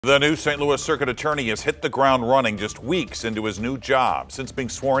The new St. Louis Circuit Attorney has hit the ground running just weeks into his new job. Since being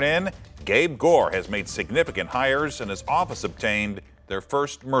sworn in, Gabe Gore has made significant hires and his office obtained their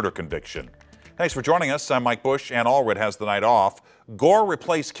first murder conviction. Thanks for joining us. I'm Mike Bush. Ann Allred has the night off. Gore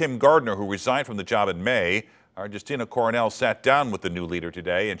replaced Kim Gardner, who resigned from the job in May. Our Justina Coronel sat down with the new leader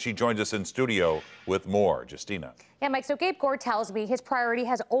today, and she joins us in studio with more. Justina. Yeah, Mike, so Gabe Gore tells me his priority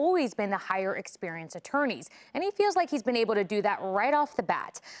has always been to hire experienced attorneys, and he feels like he's been able to do that right off the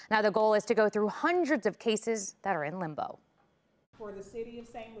bat. Now the goal is to go through hundreds of cases that are in limbo. For the city of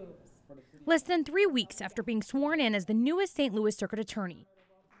St. Louis. Less than 3 weeks after being sworn in as the newest St. Louis Circuit Attorney,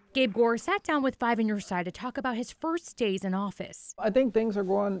 Gabe Gore sat down with Five on Your Side to talk about his first days in office. I think things are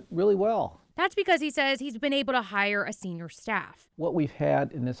going really well. That's because he says he's been able to hire a senior staff. What we've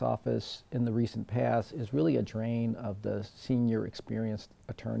had in this office in the recent past is really a drain of the senior experienced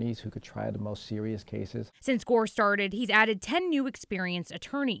attorneys who could try the most serious cases. Since Gore started, he's added 10 new experienced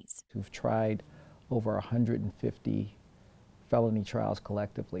attorneys Who've tried over 150 felony trials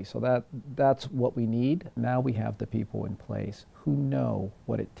collectively. So that's what we need. Now we have the people in place who know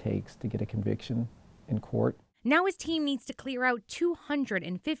what it takes to get a conviction in court. Now his team needs to clear out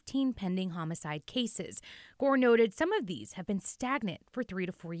 215 pending homicide cases. Gore noted some of these have been stagnant for 3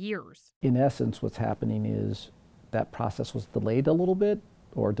 to 4 years. In essence, what's happening is that process was delayed a little bit,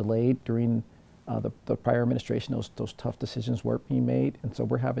 or delayed during the prior administration. Those tough decisions weren't being made, and so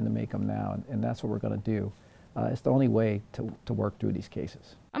we're having to make them now, and that's what we're going to do. It's the only way to work through these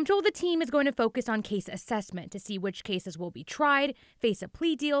cases. I'm told the team is going to focus on case assessment to see which cases will be tried, face a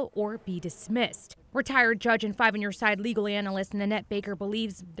plea deal, or be dismissed. Retired judge and Five on Your Side legal analyst Nanette Baker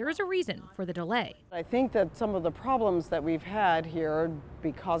believes there is a reason for the delay. I think that some of the problems that we've had here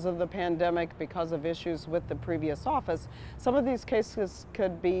because of the pandemic, because of issues with the previous office, some of these cases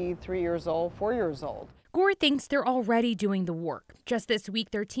could be 3 years old, 4 years old. Gore thinks they're already doing the work. Just this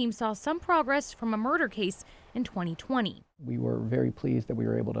week, their team saw some progress from a murder case in 2020. We were very pleased that we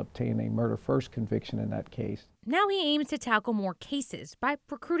were able to obtain a murder-first conviction in that case. Now he aims to tackle more cases by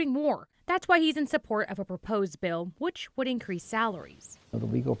recruiting more. That's why he's in support of a proposed bill, which would increase salaries. The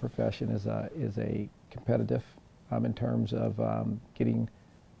legal profession is a competitive in terms of getting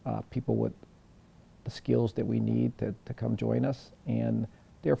people with the skills that we need to come join us, and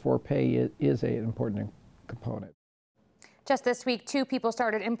therefore pay is an important component. Just this week, 2 people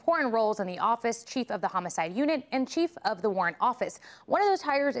started important roles in the office: chief of the homicide unit and chief of the warrant office. One of those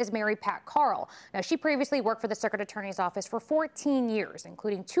hires is Mary Pat Carl. Now, she previously worked for the Circuit Attorney's office for 14 years,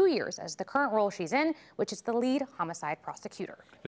 including 2 years as the current role she's in, which is the lead homicide prosecutor.